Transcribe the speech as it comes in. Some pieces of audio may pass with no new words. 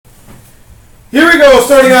Here we go,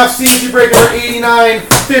 starting off CNC break number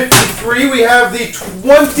 8953. We have the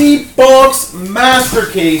 20-box master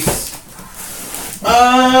case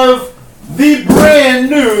of the brand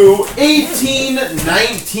new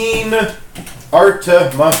 1819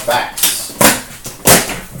 Artefacts.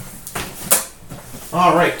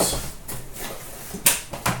 All right.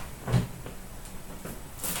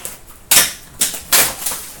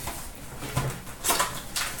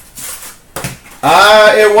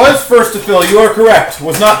 It was first to fill. You are correct.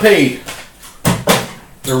 Was not paid.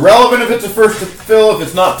 Irrelevant if it's a first to fill if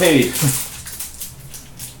it's not paid.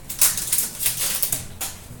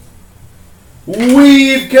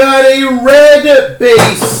 We've got a red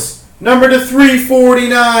base, number to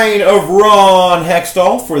 349 of Ron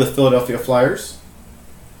Hextall for the Philadelphia Flyers.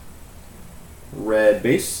 Red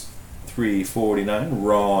base, 349,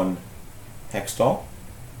 Ron Hextall.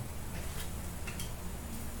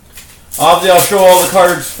 Obviously, I'll show all the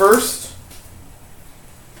cards first.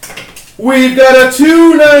 We've got a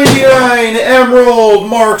 $2.99 Emerald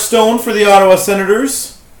Mark Stone for the Ottawa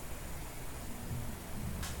Senators.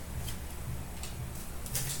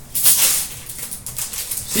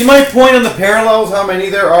 See my point on the parallels, how many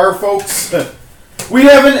there are, folks? We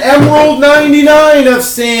have an Emerald 99 of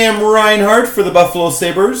Sam Reinhart for the Buffalo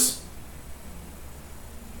Sabres.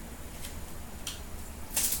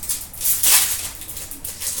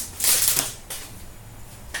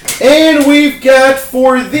 And we've got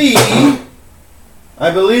for the,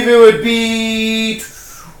 I believe it would be,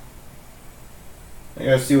 I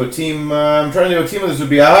gotta see what team, I'm trying to know what team this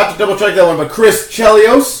would be. I'll have to double check that one, but Chris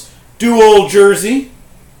Chelios, dual jersey.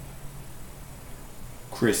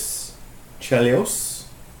 Chris Chelios.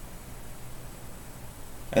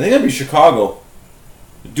 I think that'd be Chicago.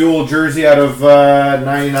 Dual jersey out of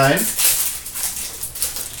 99.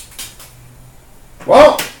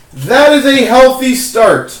 Well, that is a healthy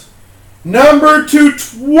start. Number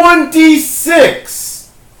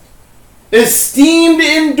 226. Esteemed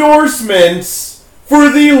endorsements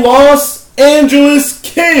for the Los Angeles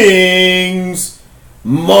Kings,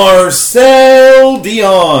 Marcel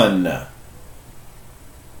Dion.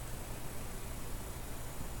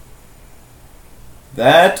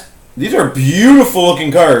 These are beautiful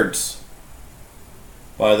looking cards,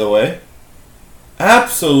 by the way.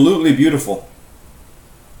 Absolutely beautiful.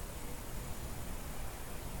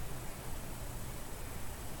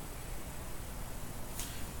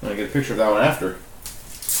 I'll get a picture of that one after.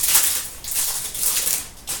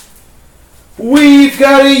 We've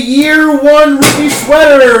got a year one rookie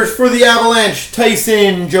sweaters for the Avalanche,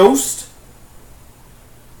 Tyson Jost.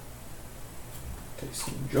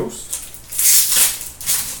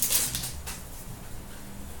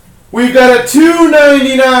 We've got a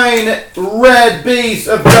 $2.99 red base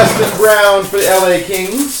of Dustin Brown for the LA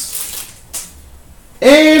Kings.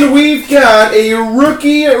 And we've got a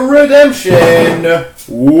rookie redemption,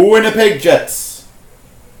 Winnipeg Jets.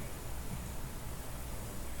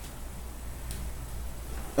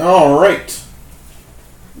 All right.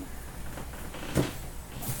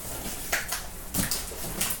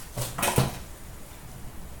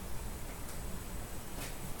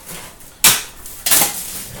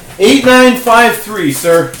 $8953,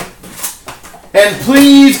 sir. And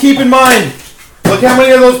please keep in mind, look how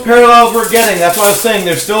many of those parallels we're getting. That's what I was saying.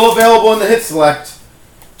 They're still available in the hit select.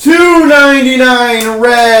 $2.99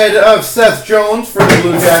 red of Seth Jones for the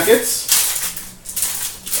Blue Jackets.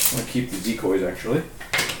 I'm going to keep the decoys, actually.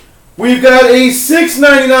 We've got a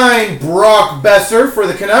 $6.99 Brock Besser for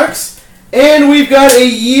the Canucks. And we've got a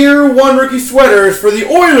year one rookie sweaters for the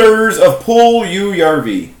Oilers of Paul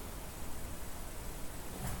Yarvi.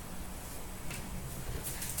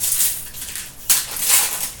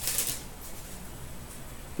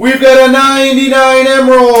 We've got a 99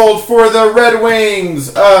 Emerald for the Red Wings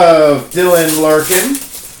of Dylan Larkin.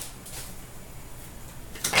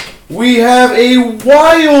 We have a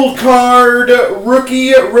wild card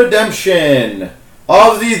rookie redemption.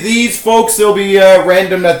 Obviously, these folks will be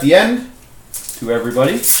random at the end to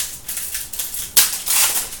everybody.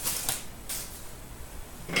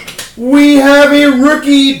 We have a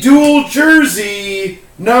rookie dual jersey,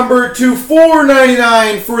 number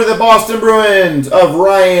 499 for the Boston Bruins of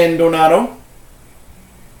Ryan Donato.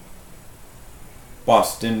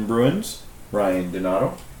 Boston Bruins, Ryan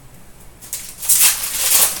Donato.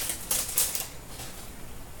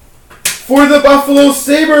 For the Buffalo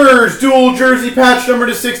Sabres, dual jersey patch number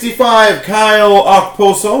to 65, Kyle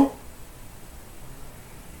Okposo.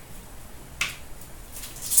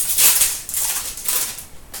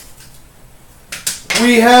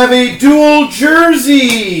 We have a dual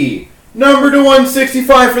jersey, number to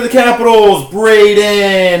 165 for the Capitals,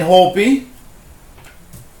 Braden Holtby.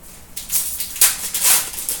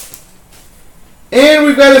 And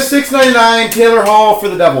we've got a $6.99 Taylor Hall for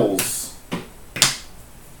the Devils.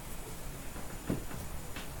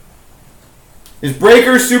 Is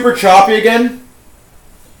Breaker super choppy again?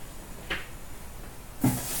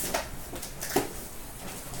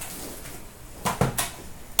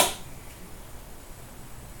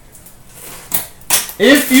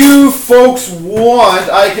 If you folks want,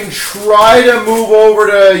 I can try to move over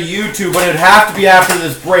to YouTube, but it'd have to be after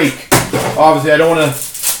this break. Obviously, I don't want to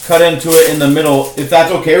cut into it in the middle, if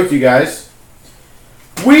that's okay with you guys.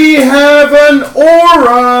 We have an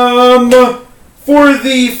Aurum for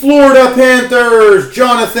the Florida Panthers,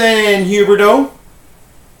 Jonathan Huberdeau.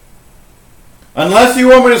 Unless you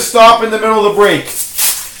want me to stop in the middle of the break.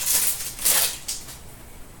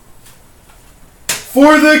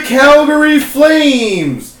 For the Calgary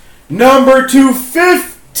Flames, number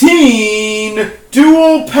 215,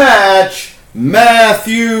 dual patch,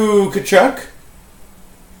 Matthew Tkachuk.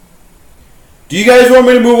 Do you guys want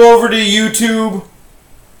me to move over to YouTube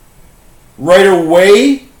right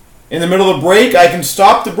away in the middle of the break? I can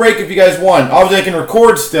stop the break if you guys want. Obviously, I can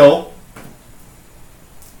record still.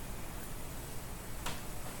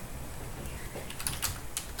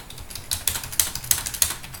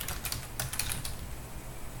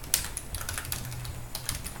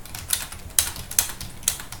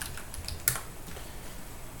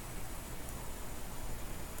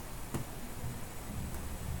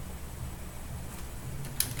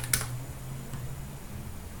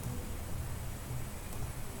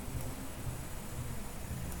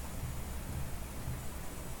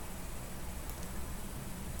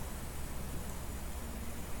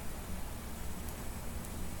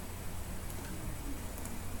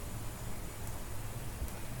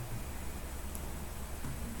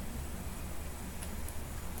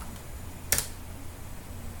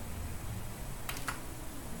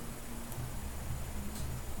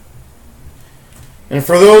 And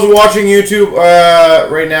for those watching YouTube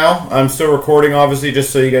right now, I'm still recording, obviously,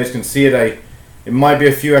 just so you guys can see it. It might be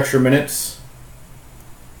a few extra minutes.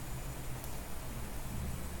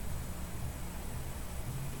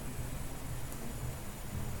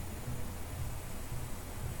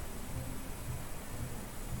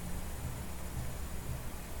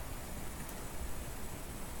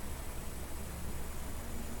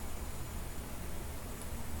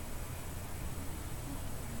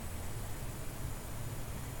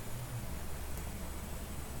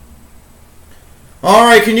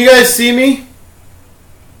 Alright, can you guys see me?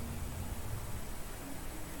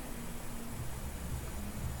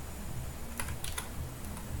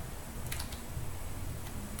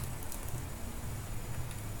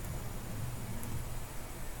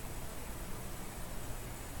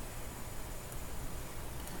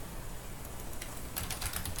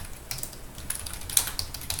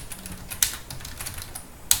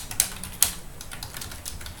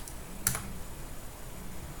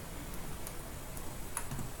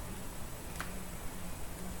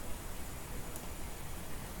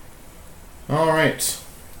 All right.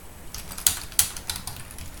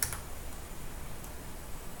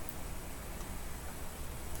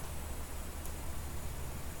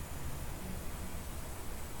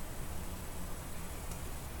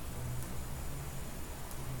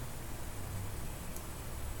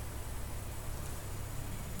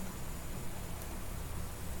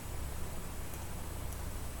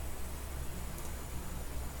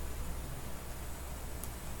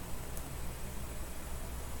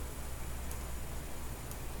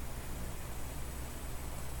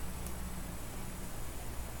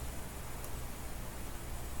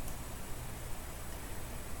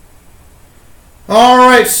 All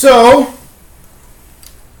right, so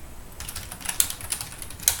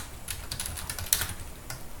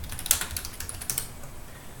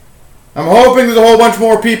I'm hoping there's a whole bunch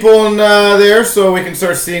more people in there so we can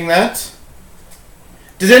start seeing that.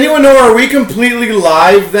 Does anyone know, are we completely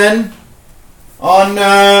live then on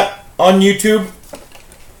YouTube?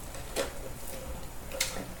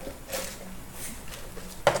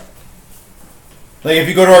 Like if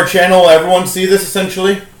you go to our channel, will everyone see this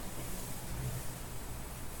essentially?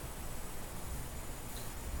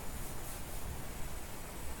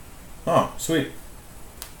 Oh, sweet.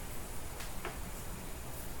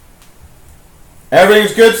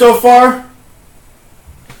 Everything's good so far?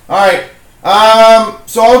 Alright.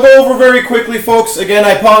 So I'll go over very quickly, folks. Again,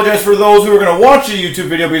 I apologize for those who are going to watch the YouTube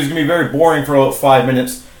video because it's going to be very boring for about 5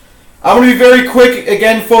 minutes. I'm going to be very quick.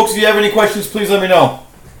 Again, folks, if you have any questions, please let me know.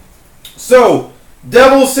 So,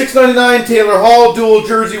 Devils $6.99, Taylor Hall, dual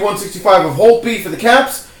jersey 165 of Holtby for the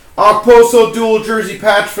Caps. Okposo, dual jersey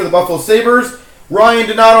patch for the Buffalo Sabres. Ryan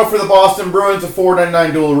Donato for the Boston Bruins, a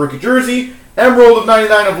 $4.99 dual rookie jersey. Emerald of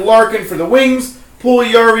 99 of Larkin for the Wings.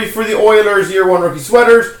 Puljujärvi for the Oilers, Year 1 rookie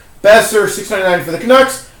sweaters. Besser, $6.99 for the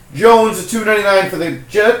Canucks. Jones, $2.99 for the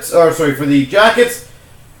Jets. For the Jackets.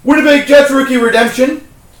 Winnipeg Jets rookie redemption.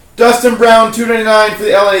 Dustin Brown, $2.99 for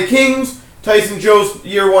the LA Kings. Tyson Jost,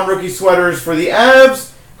 Year 1 rookie sweaters for the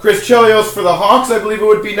Avs. Chris Chelios for the Hawks, I believe it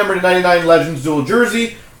would be number 99 Legends dual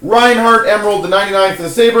jersey. Reinhardt Emerald, the 99 for the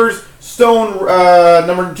Sabres. Stone,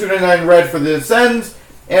 number 299 red for the Sens.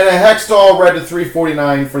 And a Hextall red to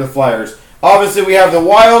 349 for the Flyers. Obviously, we have the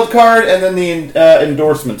wild card and then the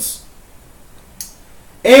endorsements.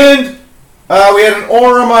 And we had an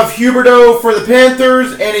Orem of Huberdeau for the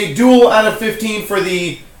Panthers and a dual out of 15 for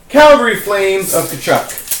the Calgary Flames of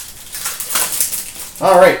Tkachuk.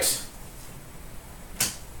 All right.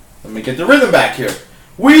 Let me get the rhythm back here.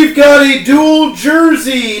 We've got a dual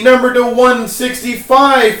jersey, number to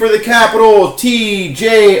 165 for the Capital,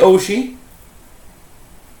 T.J. Oshie.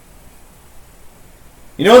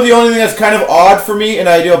 You know the only thing that's kind of odd for me, and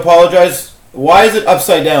I do apologize, why is it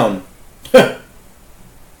upside down?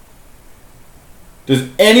 Does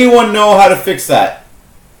anyone know how to fix that?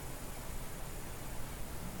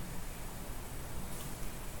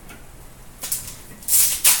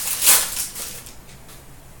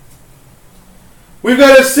 We've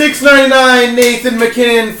got a $6.99 Nathan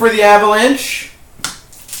MacKinnon for the Avalanche.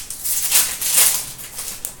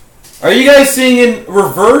 Are you guys seeing in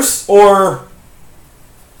reverse or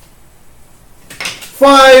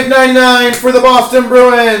 $5.99 for the Boston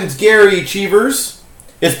Bruins, Gary Cheevers?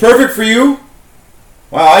 It's perfect for you.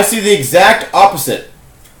 Wow, I see the exact opposite.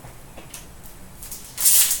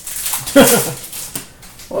 Well,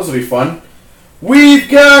 this will be fun. We've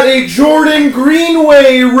got a Jordan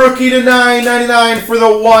Greenway rookie to $9.99 for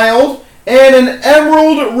the Wild and an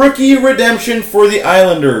Emerald rookie redemption for the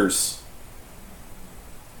Islanders.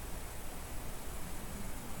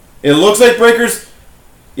 It looks like breakers.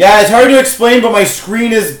 Yeah, it's hard to explain, but my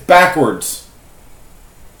screen is backwards.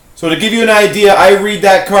 So to give you an idea, I read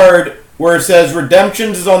that card where it says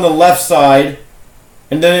redemptions is on the left side,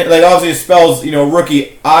 and then it, obviously it spells,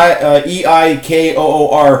 rookie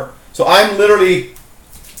EIKOOR. So I'm literally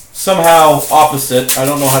somehow opposite. I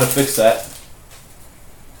don't know how to fix that.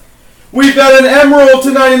 We've got an Emerald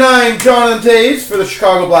to 99 Jonathan Toews for the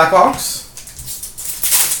Chicago Blackhawks.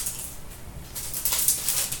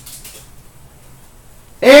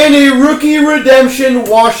 And a rookie redemption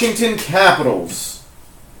Washington Capitals.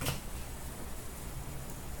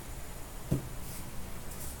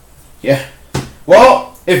 Yeah.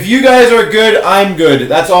 Well, if you guys are good, I'm good.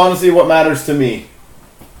 That's honestly what matters to me.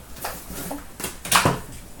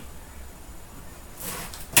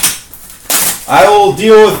 I will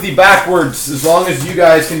deal with the backwards as long as you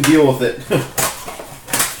guys can deal with it.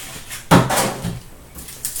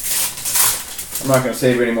 I'm not going to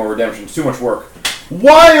save any more redemptions. Too much work.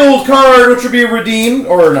 Wild card, which will be redeemed,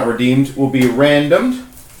 or not redeemed, will be randomed.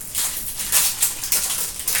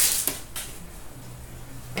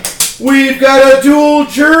 We've got a dual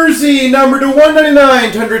jersey, number to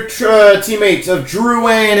 199, 100 teammates of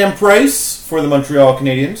Drouin and Price for the Montreal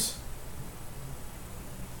Canadiens.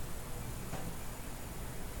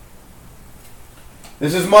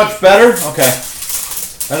 This is much better? Okay.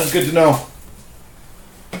 That is good to know.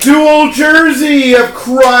 Dual jersey of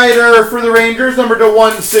Kreider for the Rangers, number to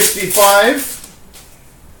 165.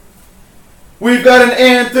 We've got an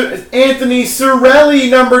Anthony Cirelli,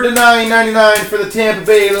 number to 999 for the Tampa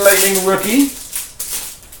Bay Lightning rookie.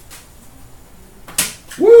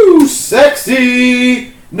 Woo,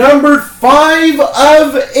 sexy! Numbered 5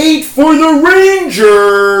 of 8 for the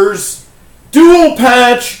Rangers. Dual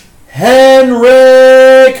patch,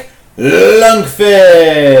 Henrik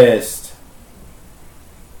Lundqvist.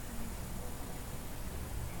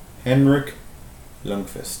 Henrik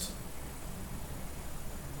Lundqvist.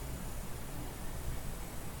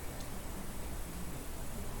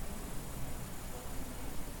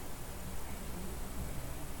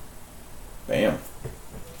 Bam.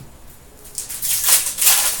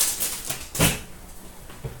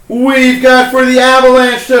 We've got for the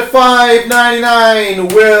Avalanche to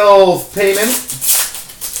 $5.99 Will Payment.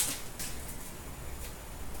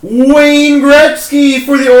 Wayne Gretzky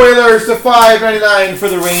for the Oilers to $5.99 for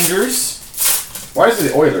the Rangers. Why is it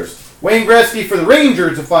the Oilers? Wayne Gretzky for the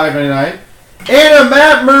Rangers to $5.99. And a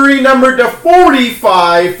Matt Murray number to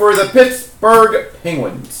 45 for the Pittsburgh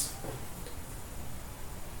Penguins.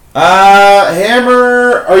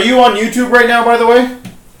 Hammer, are you on YouTube right now, by the way?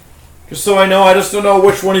 Just so I know, I just don't know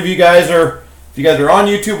which one of you guys are, if you guys are on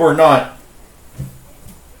YouTube or not.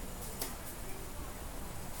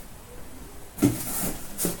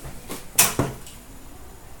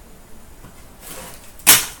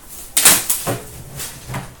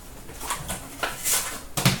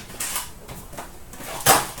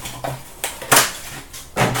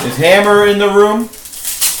 Hammer in the room.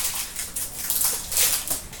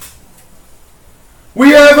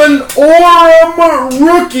 We have an Orem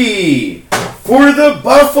rookie for the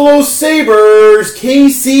Buffalo Sabres,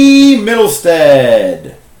 Casey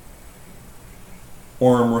Middlestead.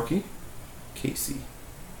 Orem rookie, Casey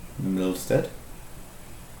Middlestead.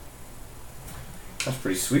 That's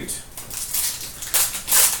pretty sweet.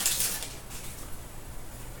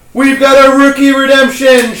 We've got a rookie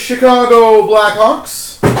redemption, Chicago Blackhawks.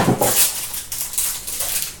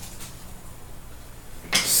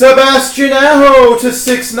 Sebastian Aho to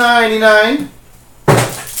 $6.99.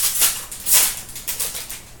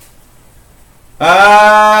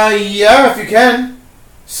 Yeah, if you can.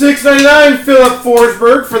 $6.99, Philip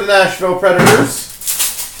Forsberg for the Nashville Predators.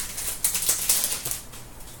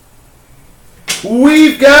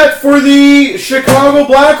 We've got for the Chicago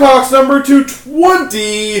Blackhawks number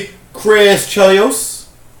 220, Chris Chelios.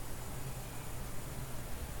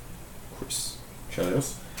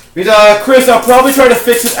 Chris, I'll probably try to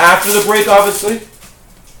fix it after the break, obviously.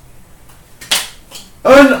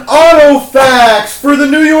 An auto fax for the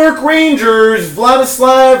New York Rangers,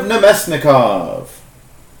 Vladislav Namestnikov.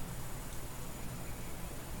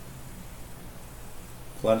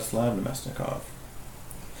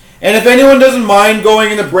 And if anyone doesn't mind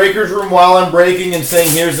going in the breaker's room while I'm breaking and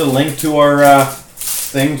saying, here's the link to our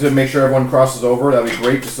thing to make sure everyone crosses over, that'd be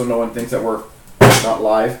great, just so no one thinks that we're not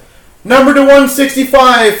live. Number to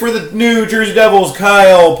 165 for the New Jersey Devils,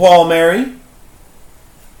 Kyle Palmieri.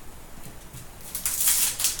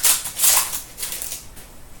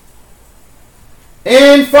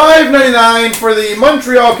 And $5.99 for the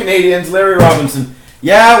Montreal Canadiens, Larry Robinson.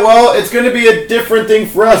 Yeah, well, it's going to be a different thing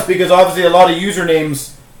for us because obviously a lot of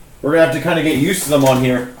usernames, we're going to have to kind of get used to them on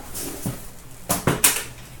here.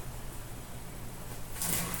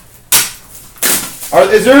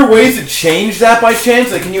 Is there ways to change that by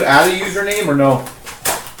chance? Like, can you add a username or no?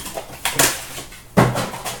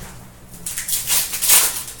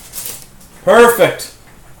 Perfect.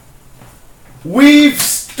 We've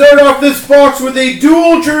started off this box with a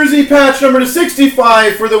dual jersey patch number to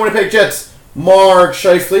 65 for the Winnipeg Jets, Mark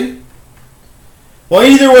Scheifele. Well,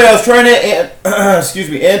 either way, I was trying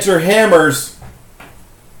to answer Hammer's.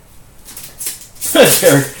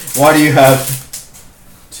 Why do you have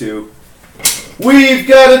two? We've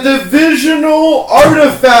got a divisional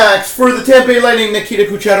artifacts for the Tampa Bay Lightning, Nikita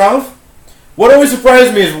Kucherov. What always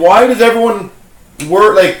surprised me is why does everyone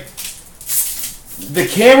work like the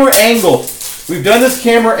camera angle? We've done this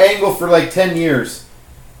camera angle for like 10 years.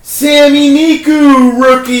 Sami Niku,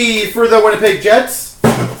 rookie for the Winnipeg Jets.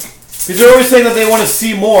 Because they're always saying that they want to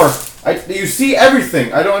see more. You see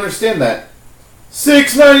everything. I don't understand that.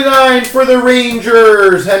 $6.99 for the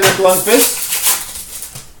Rangers, Henrik Lundqvist.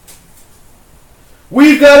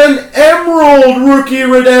 We've got an Emerald rookie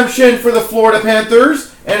redemption for the Florida Panthers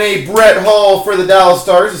and a Brett Hall for the Dallas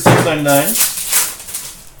Stars at $6.99.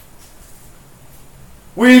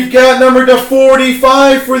 We've got number to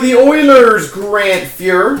 45 for the Oilers, Grant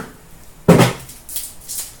Fuhr.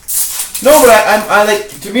 No, but I like,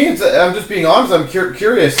 to me, I'm just being honest, I'm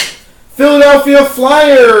curious. Philadelphia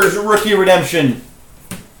Flyers rookie redemption.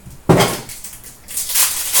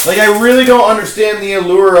 Like, I really don't understand the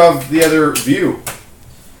allure of the other view.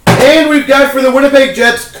 And we've got for the Winnipeg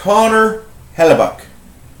Jets, Connor Hellebuyck.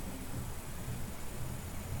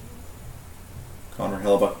 Connor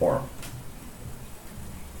Hellebuyck Forum.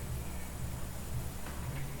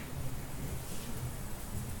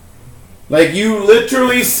 Like, you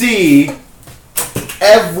literally see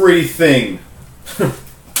everything.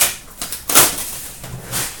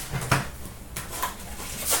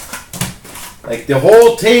 Like, the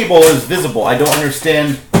whole table is visible. I don't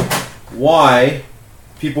understand why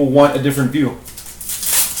people want a different view.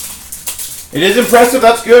 It is impressive.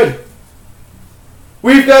 That's good.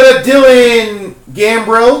 We've got a Dylan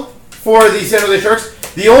Gambrell for the San Jose Sharks.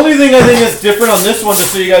 The only thing I think is different on this one,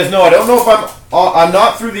 just so you guys know, I don't know if I'm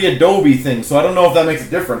not through the Adobe thing, so I don't know if that makes a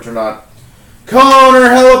difference or not. Connor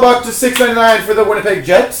Hellebuyck to $6.99 for the Winnipeg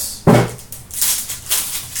Jets.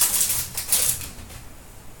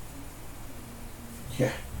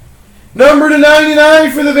 Yeah. Number to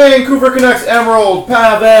 99 for the Vancouver Canucks, Emerald,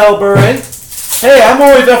 Pavel Bure. Hey, I'm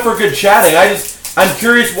always up for good chatting. I'm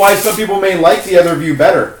curious why some people may like the other view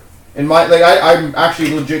better. I'm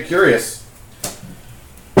actually legit curious.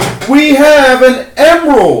 We have an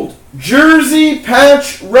Emerald jersey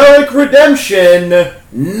patch relic redemption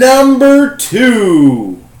number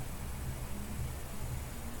 2.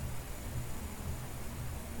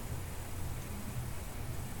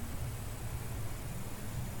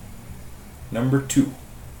 Number 2.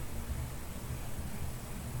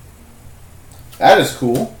 That is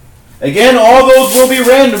cool. Again, all those will be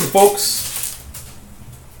random, folks.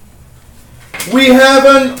 We have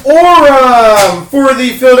an Aura for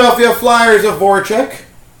the Philadelphia Flyers of Voracek.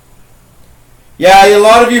 Yeah, a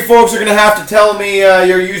lot of you folks are going to have to tell me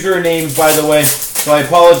your usernames, by the way. So I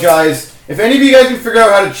apologize. If any of you guys can figure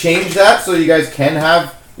out how to change that so you guys can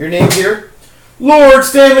have your names here. Lord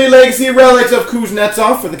Stanley Legacy Relics of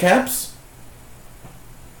Kuznetsov for the Caps.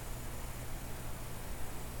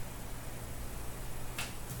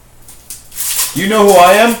 You know who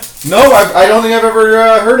I am? No, I don't think I've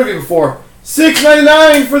ever heard of you before.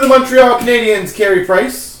 $6.99 for the Montreal Canadiens, Carey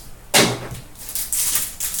Price.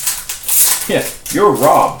 Yeah, you're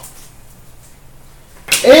Rob.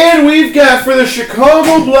 And we've got for the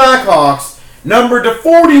Chicago Blackhawks, number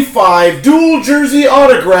 /45, dual jersey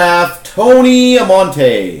autograph, Tony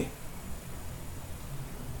Amonte.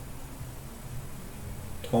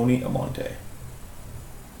 Tony Amonte.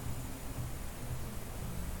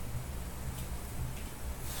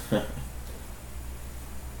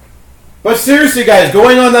 But seriously, guys,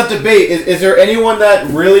 going on that debate, is there anyone that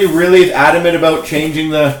really is adamant about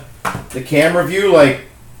changing the camera view? Like,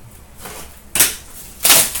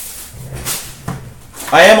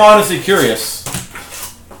 I am honestly curious.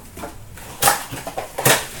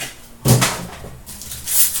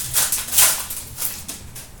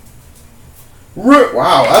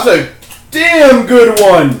 Wow, that's a damn good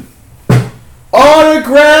one.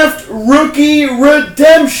 Autographed Rookie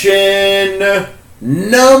Redemption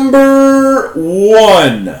number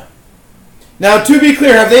 1. Now, to be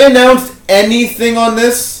clear, have they announced anything on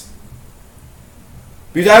this?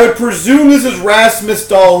 Because I would presume this is Rasmus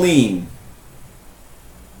Dahlin.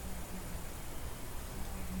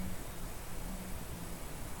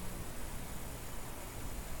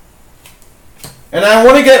 And I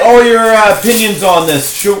want to get all your opinions on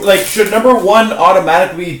this. Should number 1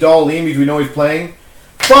 automatically be Dahlin because we know he's playing?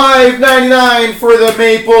 $5.99 for the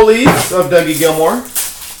Maple Leafs of Dougie Gilmour.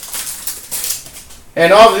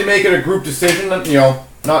 And obviously make it a group decision, you know,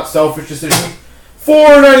 not selfish decision.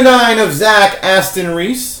 $4.99 of Zach Aston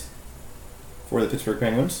Reese for the Pittsburgh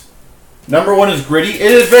Penguins. Number 1 is gritty.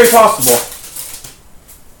 It is very possible.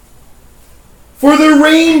 For the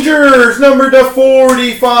Rangers, number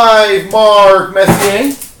 /45, Mark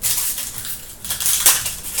Messier.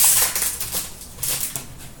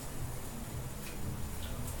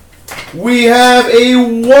 We have a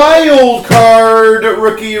wild card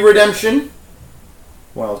rookie redemption.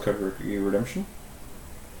 Wild card rookie redemption.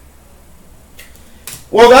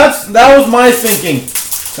 Well, that was my thinking.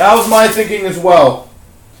 That was my thinking as well.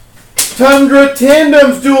 Tundra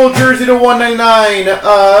Tandems dual jersey /199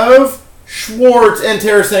 of Schwartz and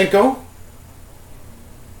Tarasenko.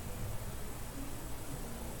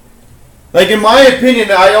 Like, in my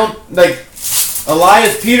opinion, I don't like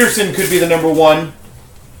Elias Peterson could be the number 1.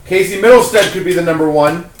 Casey Middlestead could be the number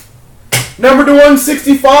 1. Number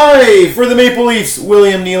 /165 for the Maple Leafs,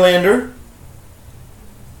 William Nylander.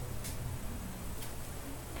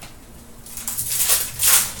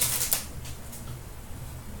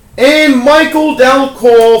 And Michael Del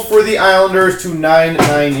Cole for the Islanders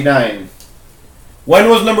 /999. When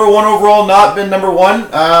was number 1 overall not been number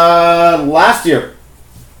 1? Last year.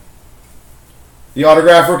 The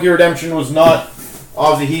autograph rookie redemption was not.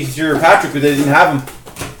 Obviously, he's your Patrick, but they didn't have him.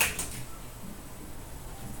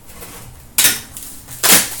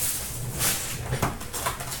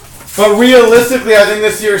 But realistically, I think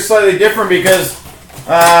this year is slightly different because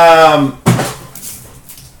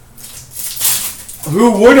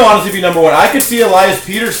who would honestly be number 1? I could see Elias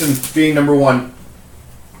Peterson being number 1.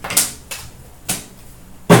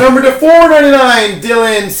 Number /499,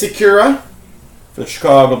 Dylan Sikura for the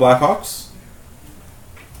Chicago Blackhawks.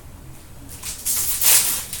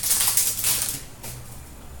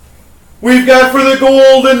 We've got for the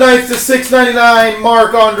Golden Knights /699,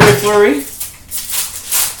 Marc-Andre Fleury.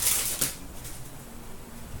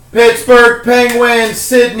 Pittsburgh Penguins,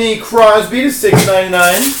 Sidney Crosby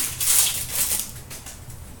 /699.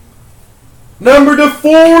 Number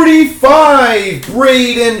 /45,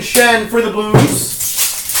 Braden Shen for the Blues.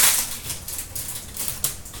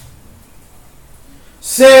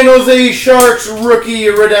 San Jose Sharks rookie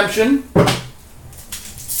redemption.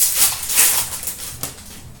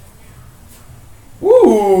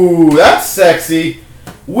 Ooh, that's sexy.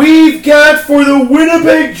 We've got for the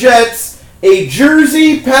Winnipeg Jets a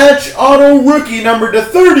jersey patch auto rookie number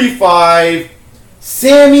 /35,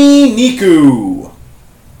 Sami Niku.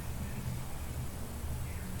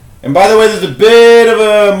 And by the way, there's a bit of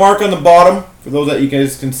a mark on the bottom for those that you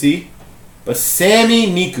guys can see. But Sami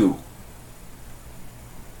Niku.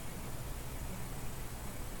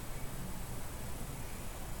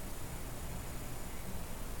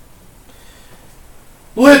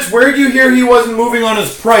 Blitz, where do you hear he wasn't moving on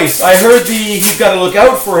his price? I heard he's got to look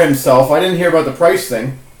out for himself. I didn't hear about the price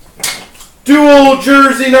thing. Dual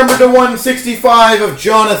jersey number to 165 of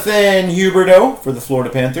Jonathan Huberdeau for the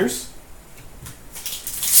Florida Panthers.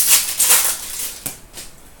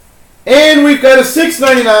 And we've got a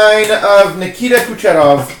 $6.99 of Nikita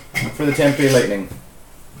Kucherov for the Tampa Bay Lightning.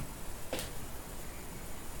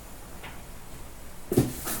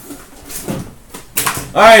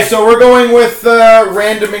 Alright, so we're going with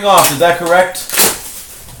randoming off, is that correct?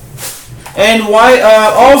 And why,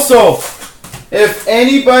 also, if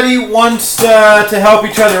anybody wants to help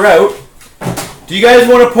each other out, do you guys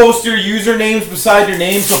want to post your usernames beside your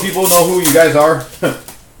name so people know who you guys are?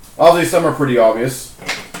 Obviously, some are pretty obvious.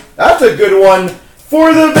 That's a good one.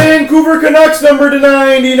 For the Vancouver Canucks, number to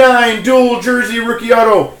 99, dual jersey rookie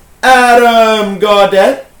auto, Adam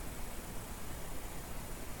Gaudette.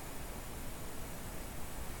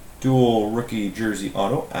 Dual rookie jersey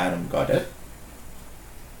auto, Adam Gaudette.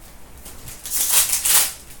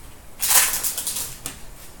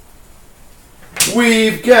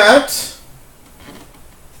 We've got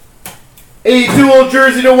a dual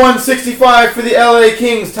jersey to 165 for the LA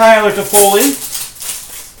Kings, Tyler Toffoli.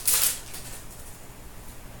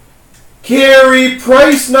 Carey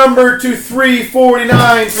Price number to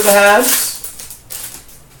 349 for the Habs.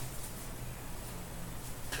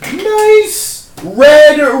 Nice.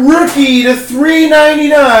 Red rookie to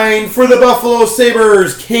 399 for the Buffalo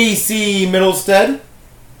Sabres, Casey Middlestead.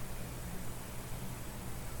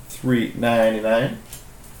 399,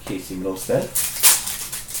 Casey Middlestead.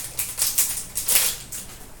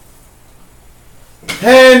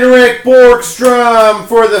 Henrik Borgstrom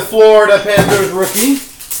for the Florida Panthers rookie.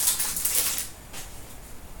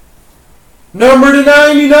 Number to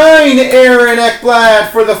 99, Aaron Ekblad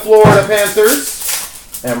for the Florida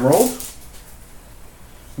Panthers, Emerald.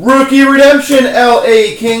 Rookie redemption,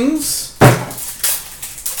 LA Kings.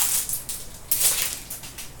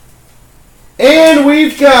 And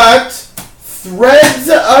we've got Threads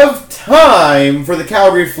of Time for the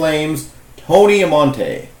Calgary Flames, Tony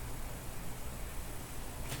Amonte.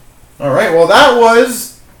 Alright, well that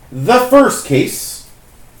was the first case.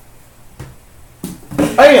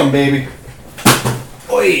 Bam, baby.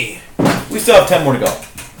 Oi. We still have 10 more to go.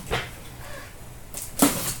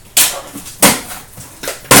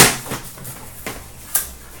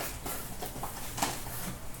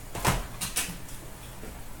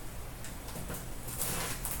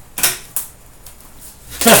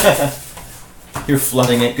 You're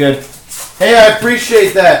flooding it. Good. Hey, I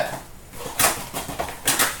appreciate that.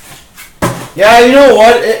 Yeah, you know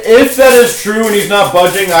what? If that is true and he's not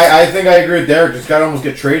budging, I think I agree with Derek. This guy almost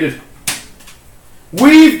get traded.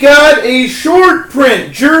 We've got a short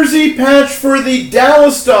print jersey patch for the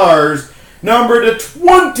Dallas Stars, number to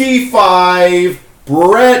 25,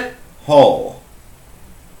 Brett Hull.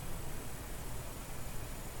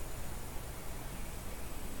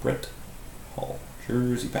 Brett Hull,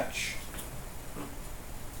 jersey patch.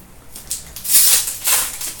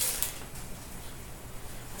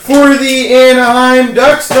 For the Anaheim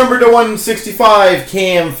Ducks, number to 165,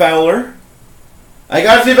 Cam Fowler. I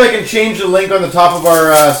gotta see if I can change the link on the top of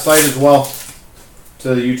our site as well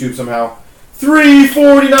to YouTube somehow.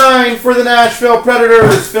 $3.49 for the Nashville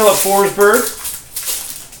Predators, Philip Forsberg.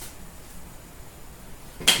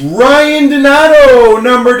 Ryan Donato,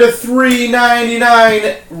 number to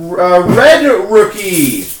 399, red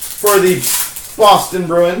rookie for the Boston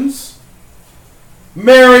Bruins.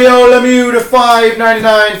 Mario Lemieux to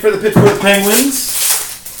 $5.99 for the Pittsburgh Penguins.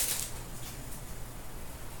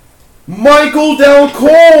 Michael Del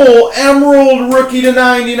Cole, Emerald rookie to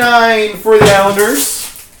 99 for the Islanders.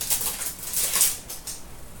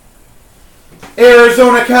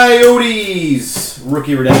 Arizona Coyotes,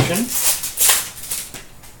 rookie redemption.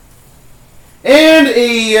 And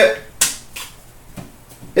a,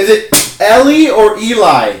 is it Ellie or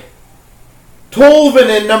Eli?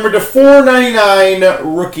 Tolvanen, number to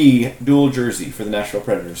 499, rookie dual jersey for the Nashville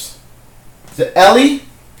Predators. Is it Ellie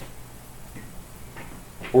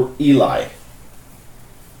or Eli?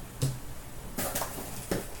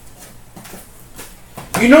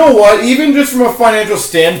 You know what? Even just from a financial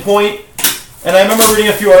standpoint, and I remember reading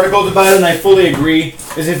a few articles about it, and I fully agree,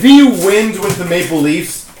 is if he wins with the Maple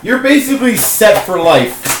Leafs, you're basically set for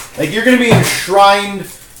life. Like, you're going to be enshrined,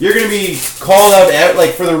 you're going to be called out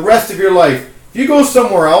like for the rest of your life. If you go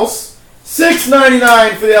somewhere else,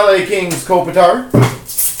 $6.99 for the LA Kings, Kopitar.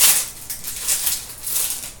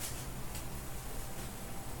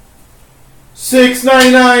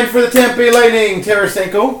 $6.99 for the Tampa Bay Lightning,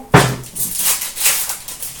 Tarasenko.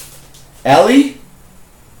 Ellie?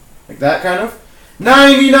 Like that kind of.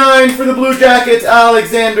 $99 for the Blue Jackets,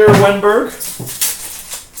 Alexander Wenberg.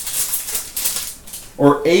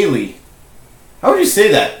 Or Ailey. How would you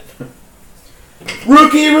say that?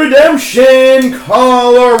 Rookie Redemption,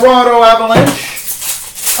 Colorado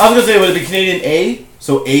Avalanche. I was going to say, would it be Canadian A?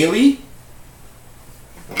 So Ailey?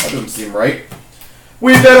 That doesn't seem right.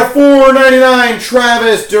 We've got a $4.99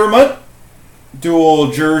 Travis Dermott.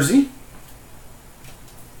 Dual jersey.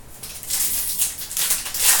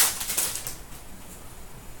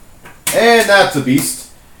 And that's a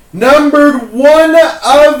beast. Numbered 1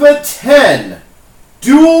 of 10.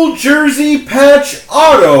 Dual jersey patch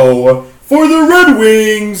auto for the Red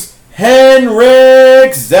Wings,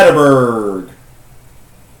 Henrik Zetterberg.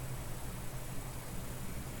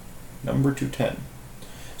 Number 210.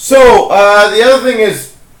 So, the other thing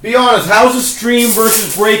is, be honest, how's the stream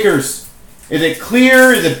versus breakers? Is it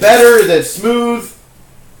clear? Is it better? Is it smooth?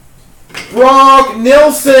 Brock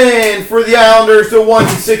Nilsson for the Islanders to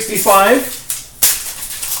 165.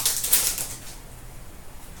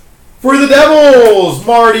 For the Devils,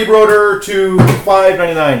 Marty Brodeur to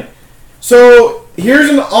 $5.99. So, here's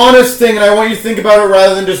an honest thing, and I want you to think about it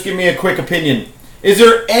rather than just give me a quick opinion. Is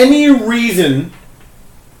there any reason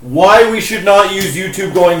why we should not use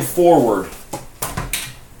YouTube going forward?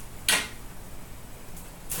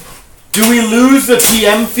 Do we lose the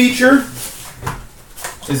PM feature?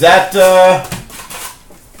 Is that,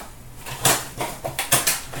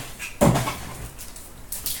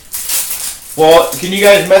 well, can you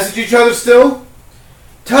guys message each other still?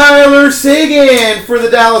 Tyler Seguin for the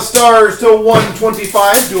Dallas Stars to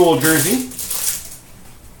 125, dual jersey.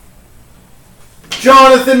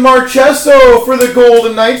 Jonathan Marchesso for the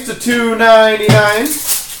Golden Knights to $2.99.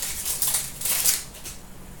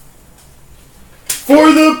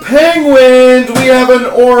 For the Penguins, we have an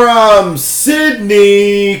Orem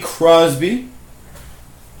Sidney Crosby.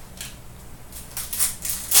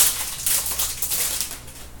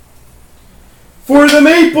 For the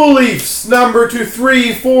Maple Leafs, number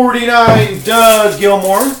 2/349, Doug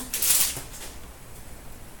Gilmour.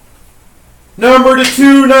 Number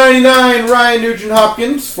 2/299, Ryan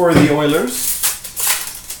Nugent-Hopkins for the Oilers.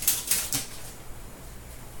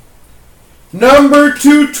 Number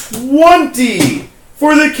 220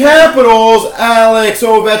 for the Capitals, Alex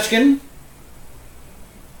Ovechkin.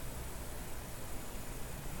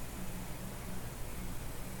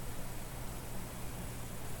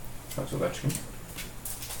 That's Ovechkin.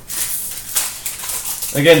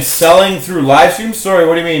 Again, selling through live stream? Sorry,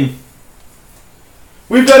 what do you mean?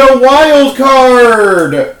 We've got a wild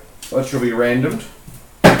card. That should be randomed.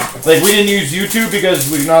 Like we didn't use YouTube because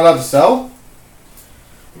we're not allowed to sell.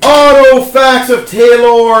 Auto facts of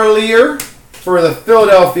Taylor Lear for the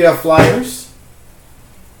Philadelphia Flyers.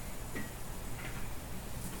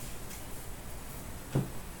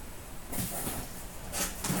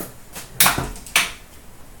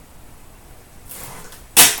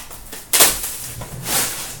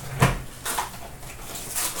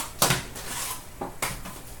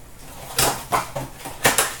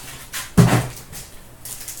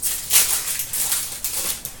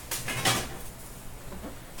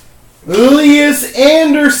 Elias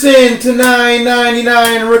Anderson to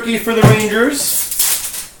 $9.99, rookie for the Rangers.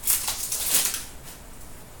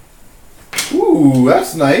 Ooh,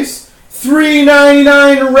 that's nice.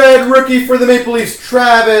 $3.99 red rookie for the Maple Leafs,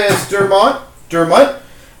 Travis Dermott.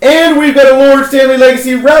 And we've got a Lord Stanley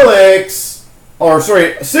Legacy relics, or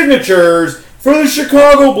sorry, signatures for the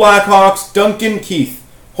Chicago Blackhawks, Duncan Keith.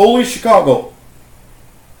 Holy Chicago.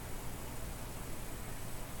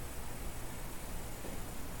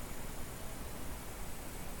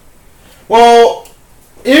 Well,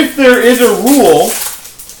 if there is a rule,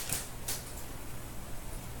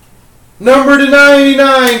 number to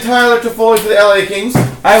 99, Tyler Toffoli for the LA Kings.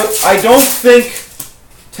 I don't think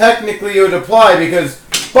technically it would apply because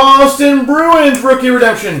Boston Bruins rookie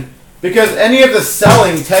redemption. Because any of the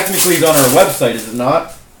selling technically is on our website, is it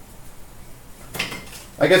not?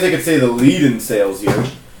 I guess I could say the lead-in sales here.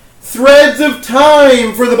 Threads of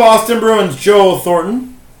Time for the Boston Bruins, Joe Thornton.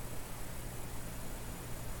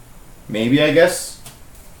 Maybe, I guess.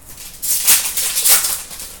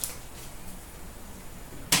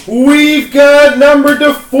 We've got number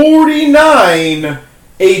to 49,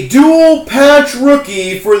 a dual patch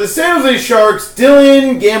rookie for the San Jose Sharks,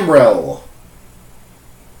 Dylan Gambrell.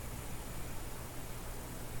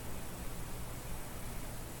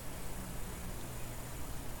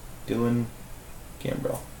 Dylan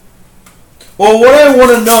Gambrell. Well, what I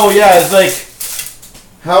want to know, yeah, is like,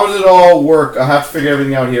 how does it all work? I have to figure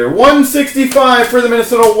everything out here. 165 for the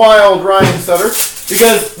Minnesota Wild, Ryan Sutter.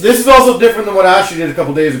 Because this is also different than what Ashley did a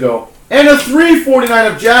couple days ago. And a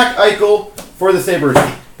 349 of Jack Eichel for the Sabres.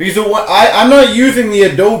 Because I'm not using the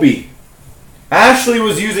Adobe. Ashley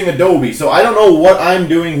was using Adobe, so I don't know what I'm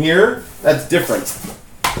doing here that's different.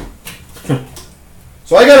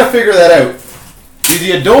 So I gotta figure that out. See,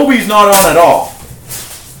 the Adobe's not on at all.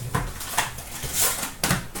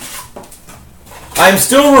 I'm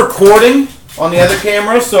still recording on the other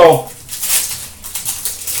camera, so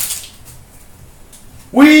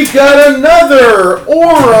we've got another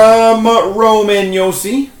Aurum Roman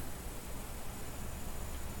Josi.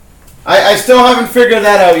 I still haven't figured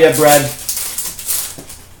that out yet, Brad.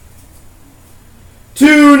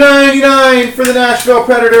 $2.99 for the Nashville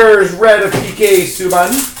Predators, red of PK Subban.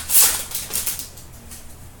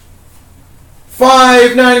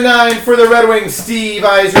 $5.99 for the Red Wings, Steve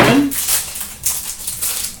Yzerman.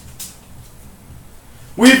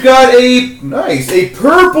 We've got a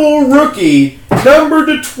purple rookie, number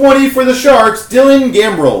to 20 for the Sharks, Dylan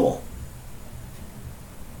Gambrell.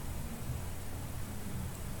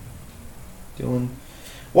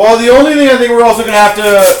 Well, the only thing I think we're also going to have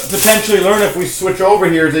to potentially learn if we switch over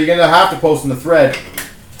here is that you're going to have to post in the thread.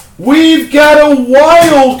 We've got a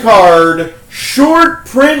wild card, short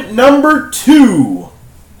print number 2.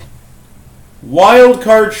 Wild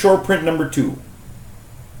card, short print number 2.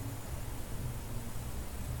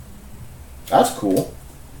 That's cool.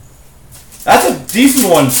 That's a decent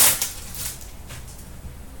one.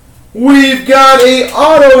 We've got a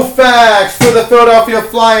Autofax for the Philadelphia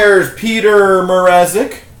Flyers, Peter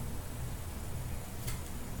Mrazek.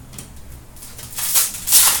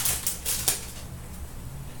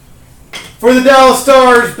 For the Dallas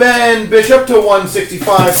Stars, Ben Bishop to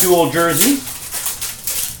 165 dual jersey.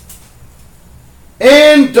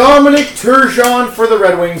 And Dominic Turgeon for the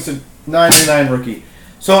Red Wings, 99 rookie.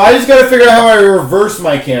 So I just got to figure out how I reverse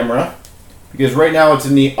my camera. Because right now it's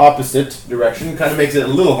in the opposite direction. Kind of makes it a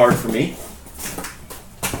little hard for me.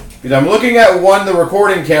 Because I'm looking at the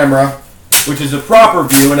recording camera, which is a proper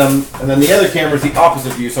view, and then the other camera is the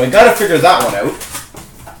opposite view. So I got to figure that one out.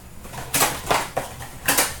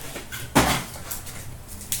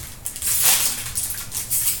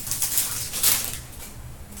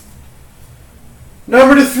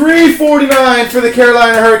 Number to 349 for the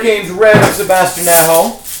Carolina Hurricanes, red of Sebastian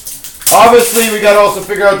Aho. Obviously, we got to also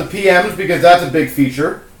figure out the PMs because that's a big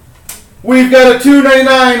feature. We've got a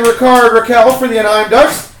 $2.99 Ricard Raquel for the Anaheim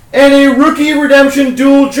Ducks and a rookie redemption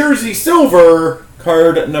dual jersey silver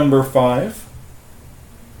card number 5.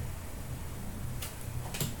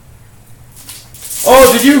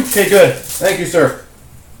 Oh, did you? Okay, good. Thank you, sir.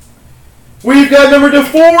 We've got number to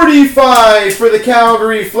 45 for the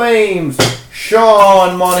Calgary Flames,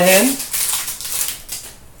 Sean Monahan.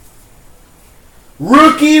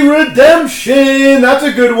 Rookie redemption. That's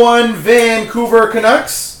a good one. Vancouver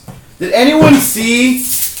Canucks. Did anyone see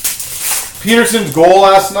Peterson's goal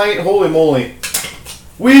last night? Holy moly.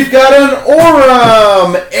 We've got an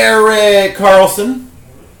Aurum, Erik Karlsson.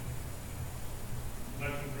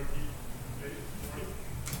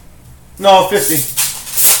 No, 50.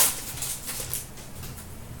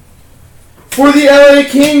 For the LA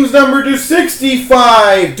Kings, number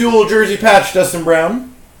 265, dual jersey patch, Dustin Brown.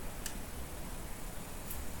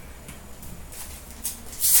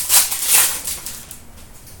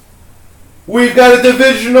 We've got a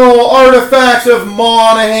divisional artifacts of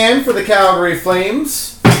Monahan for the Calgary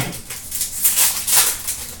Flames.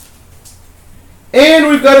 And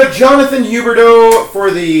we've got a Jonathan Huberdeau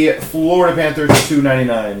for the Florida Panthers,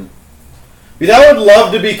 $2.99. Because I would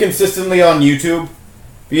love to be consistently on YouTube.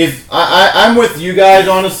 Because I'm with you guys,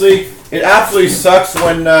 honestly. It absolutely sucks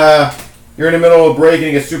when you're in the middle of a break and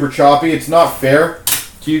it gets super choppy. It's not fair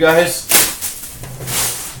to you guys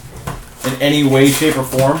in any way, shape, or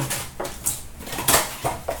form.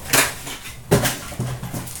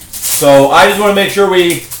 So I just want to make sure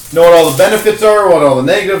we know what all the benefits are, what all the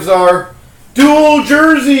negatives are. Dual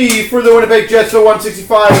jersey for the Winnipeg Jets, so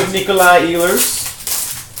 165 with Nikolai Ehlers.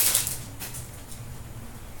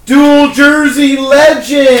 Dual jersey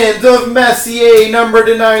legend of Messier, number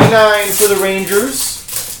to 99 for the Rangers.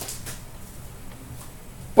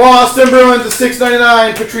 Boston Bruins to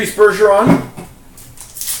 699, Patrice Bergeron.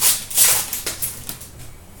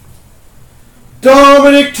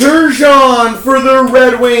 Dominic Turgeon for the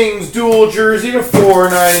Red Wings, dual jersey to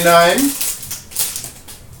 $4.99.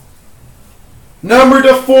 Number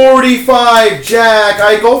to 45, Jack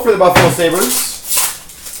Eichel for the Buffalo Sabres.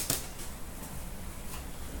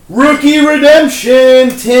 Rookie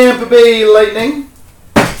redemption, Tampa Bay Lightning.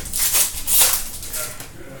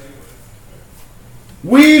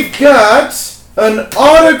 We've got an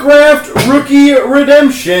autographed rookie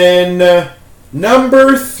redemption,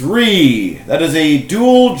 number 3. That is a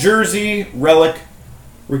dual jersey relic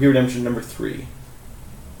Rookie Redemption number 3.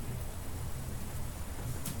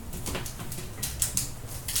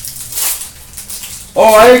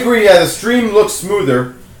 Oh, I agree. Yeah, the stream looks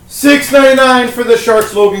smoother. $6.99 for the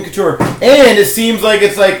Sharks Logan Couture. And it seems like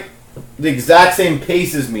it's like the exact same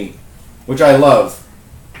pace as me, which I love.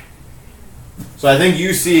 So I think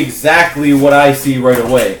you see exactly what I see right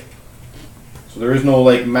away. So there is no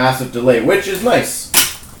like massive delay, which is nice.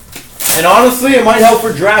 And honestly, it might help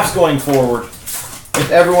for drafts going forward if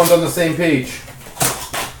everyone's on the same page.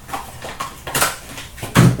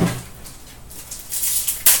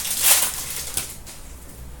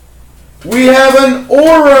 We have an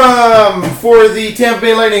Aurum for the Tampa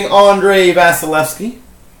Bay Lightning, Andrei Vasilevsky.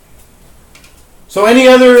 So any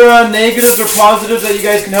other negatives or positives that you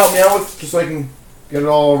guys can help me out with, just so I can get it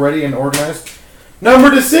all ready and organized?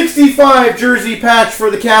 Number to 65 jersey patch for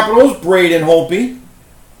the Capitals, Braden Holtby.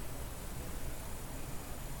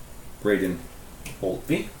 Braden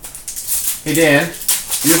Holtby. Hey Dan,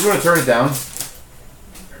 you just want to turn it down?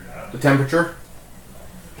 The temperature?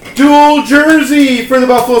 Dual jersey for the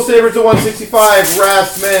Buffalo Sabres to 165,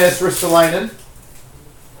 Rasmus Ristolainen.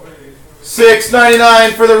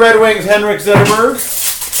 $6.99 for the Red Wings, Henrik Zetterberg.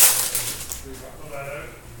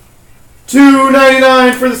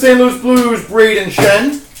 $2.99 for the St. Louis Blues, Braden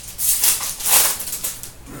Shen.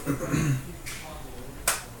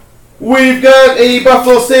 We've got a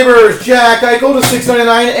Buffalo Sabres, Jack Eichel to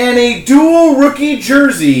 $6.99, and a dual rookie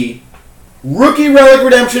jersey, Rookie Relic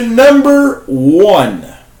Redemption number 1.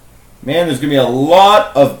 Man, there's going to be a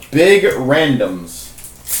lot of big randoms.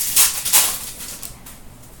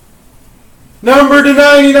 Number to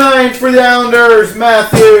 99 for the Islanders,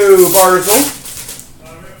 Matthew Barzal.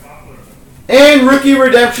 And Rookie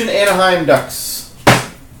Redemption, Anaheim Ducks.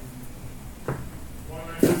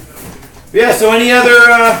 Yeah, so any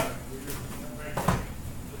other...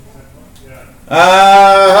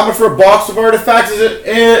 how much for a box of artifacts?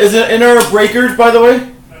 Is it in our breakers, by the way?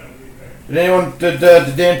 Did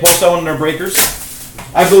Dan post that one in our breakers?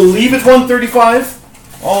 I believe it's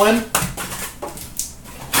 135 all in.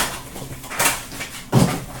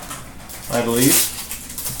 I believe.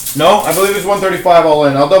 No, I believe it's 135 all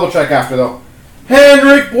in. I'll double check after though.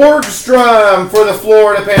 Henrik Borgstrom for the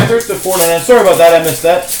Florida Panthers to $4.99. Sorry about that, I missed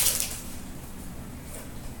that.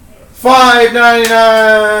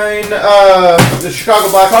 $5.99. The Chicago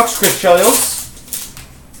Blackhawks, Chris Chelios.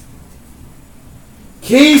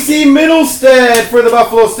 Casey Middlestead for the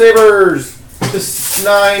Buffalo Sabres to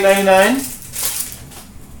 $9.99.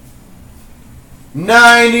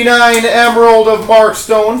 99 Emerald of Mark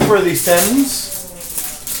Stone for the Sens.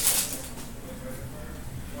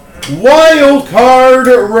 Wild Card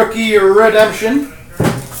Rookie Redemption.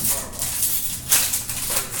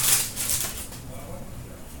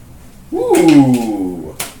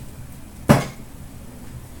 Ooh.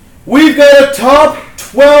 We've got a top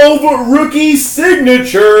 12 rookie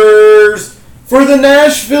signatures for the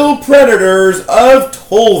Nashville Predators of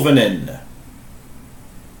Tolvanen.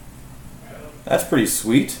 That's pretty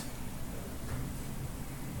sweet.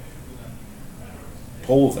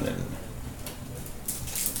 Tolvanen.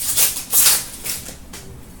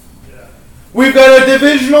 We've got a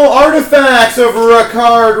divisional artifacts of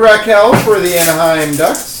Rickard Rakell for the Anaheim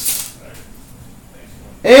Ducks.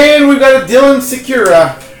 And we've got a Dylan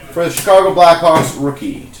Sikura for the Chicago Blackhawks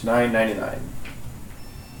rookie to $9.99.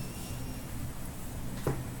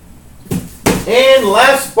 And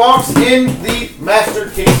last box in the master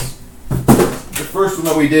case. The first one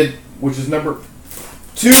that we did, which is number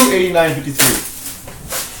 289.53.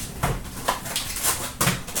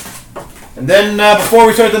 And then before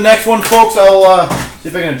we start the next one, folks, I'll see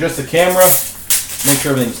if I can adjust the camera, make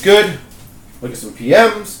sure everything's good. Look at some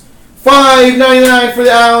PMs. $5.99 for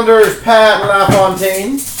the Islanders, Pat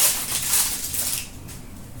LaFontaine.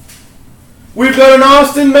 We've got an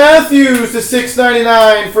Austin Matthews to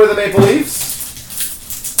 $6.99 for the Maple Leafs.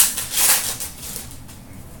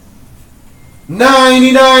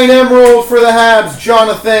 99 Emerald for the Habs,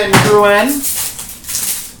 Jonathan Drouin.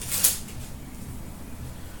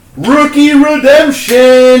 Rookie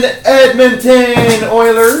Redemption, Edmonton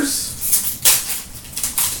Oilers.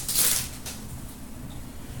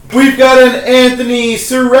 We've got an Anthony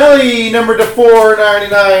Cirelli, number to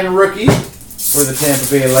 $4.99 rookie for the Tampa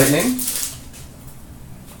Bay Lightning.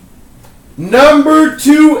 Number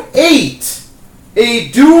to 8, a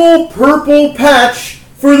dual purple patch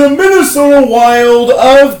for the Minnesota Wild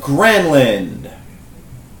of Granlund.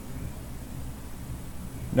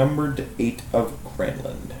 Numbered 8 of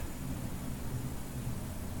Granlund.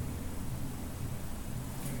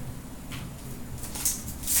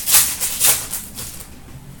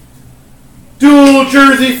 Dual Dual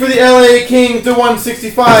jersey for the LA Kings to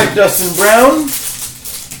 165, Dustin Brown.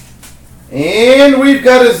 And we've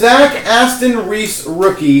got a Zach Aston Reese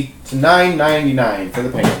rookie to 9.99 for the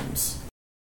Penguins.